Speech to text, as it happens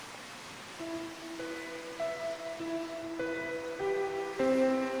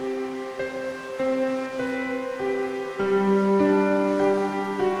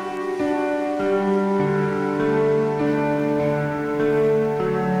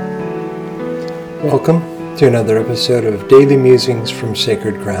Welcome to another episode of Daily Musings from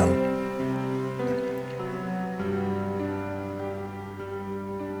Sacred Ground.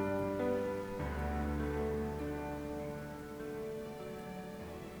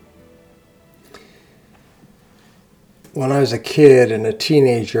 When I was a kid and a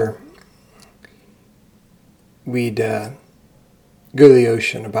teenager, we'd go to the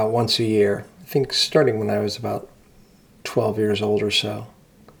ocean about once a year. I think starting when I was about 12 years old or so.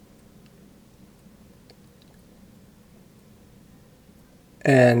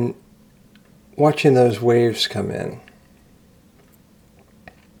 And watching those waves come in,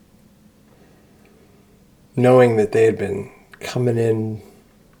 knowing that they had been coming in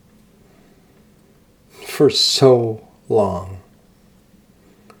for so long,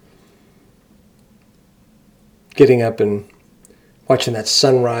 getting up and watching that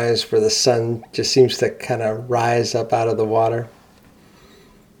sunrise where the sun just seems to kind of rise up out of the water.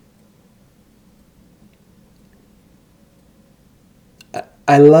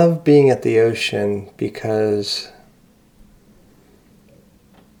 I love being at the ocean because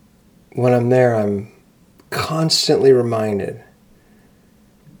when I'm there, I'm constantly reminded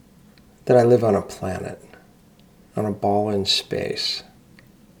that I live on a planet, on a ball in space.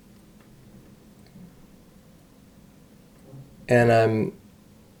 And I'm,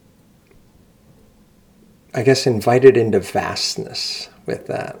 I guess, invited into vastness with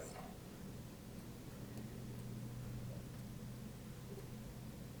that.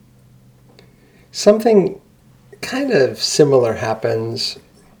 Something kind of similar happens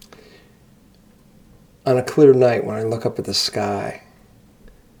on a clear night when I look up at the sky.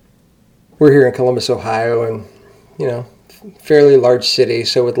 We're here in Columbus, Ohio, and, fairly large city,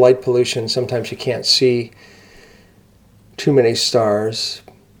 so with light pollution, sometimes you can't see too many stars.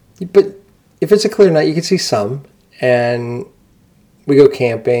 But if it's a clear night, you can see some, and we go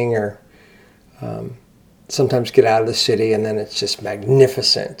camping or sometimes get out of the city, and then it's just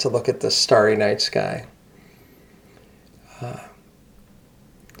magnificent to look at the starry night sky.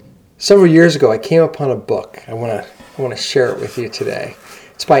 Several years ago, I came upon a book. I want to share it with you today.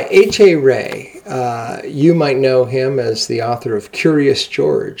 It's by H.A. Rey. You might know him as the author of Curious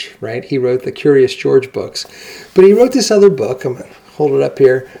George, right? He wrote the Curious George books. But he wrote this other book. I'm going to hold it up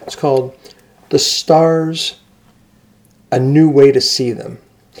here. It's called The Stars, A New Way to See Them.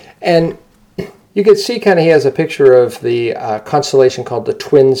 And you can see he has a picture of the constellation called the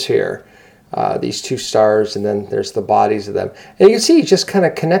Twins here. These two stars, and then there's the bodies of them. And you can see he just kind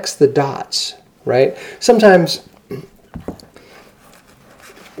of connects the dots, right? Sometimes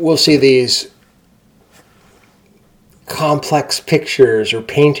we'll see these complex pictures or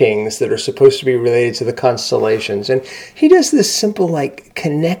paintings that are supposed to be related to the constellations. And he does this simple,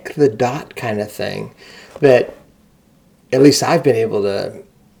 connect the dot kind of thing that at least I've been able to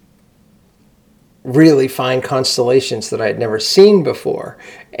really find constellations that I had never seen before.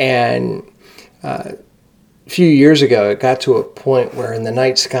 And a few years ago, it got to a point where in the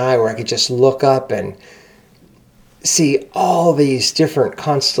night sky where I could just look up and see all these different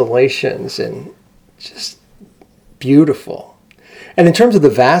constellations and just beautiful. And in terms of the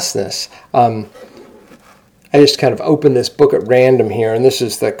vastness, I just kind of opened this book at random here, and this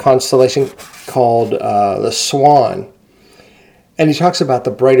is the constellation called the Swan. And he talks about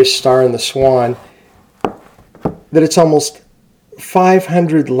the brightest star in the Swan, that it's almost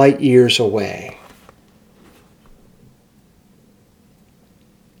 500 light years away.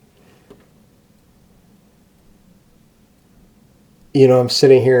 I'm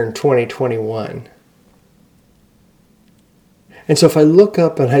sitting here in 2021. And so if I look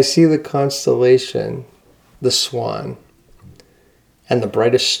up and I see the constellation, the Swan, and the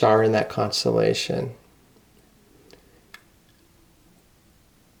brightest star in that constellation,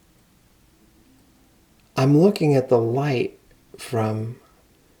 I'm looking at the light from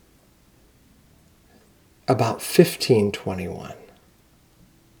about 1521.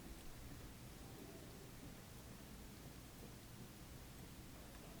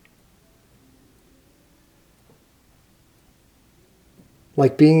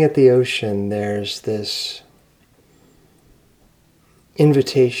 Like being at the ocean, there's this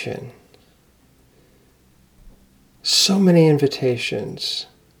invitation. So many invitations.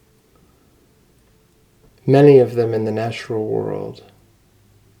 Many of them in the natural world,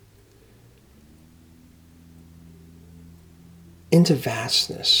 into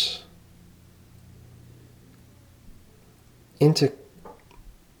vastness, into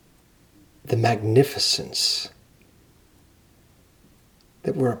the magnificence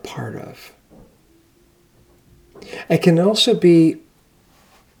that we're a part of. It can also be,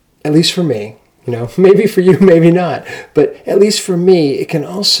 at least for me, maybe for you, maybe not, but at least for me, it can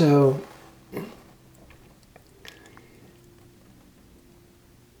also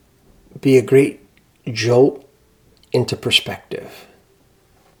be a great jolt into perspective.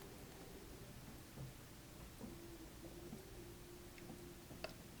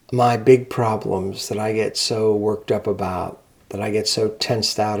 My big problems that I get so worked up about, that I get so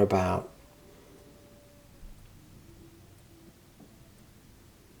tensed out about,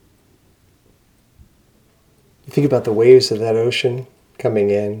 you think about the waves of that ocean coming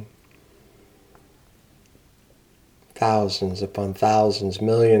in, thousands upon thousands,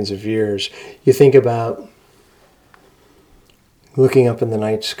 millions of years. You think about looking up in the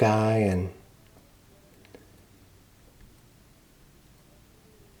night sky and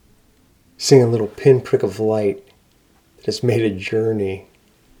seeing a little pinprick of light that has made a journey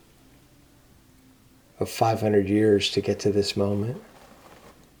of 500 years to get to this moment.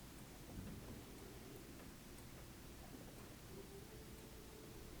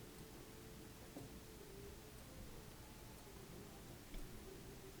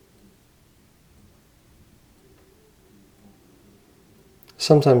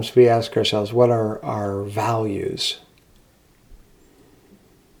 Sometimes we ask ourselves, what are our values?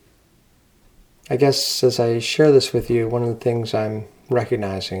 I guess as I share this with you, one of the things I'm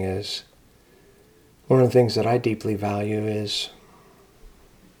recognizing is, one of the things that I deeply value is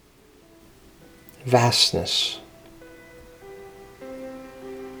vastness.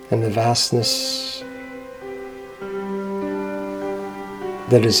 And the vastness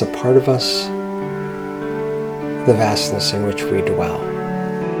that is a part of us, the vastness in which we dwell.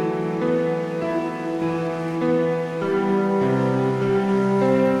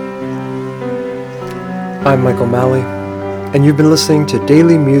 I'm Michael Malley, and you've been listening to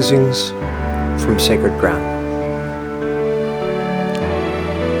Daily Musings from Sacred Ground.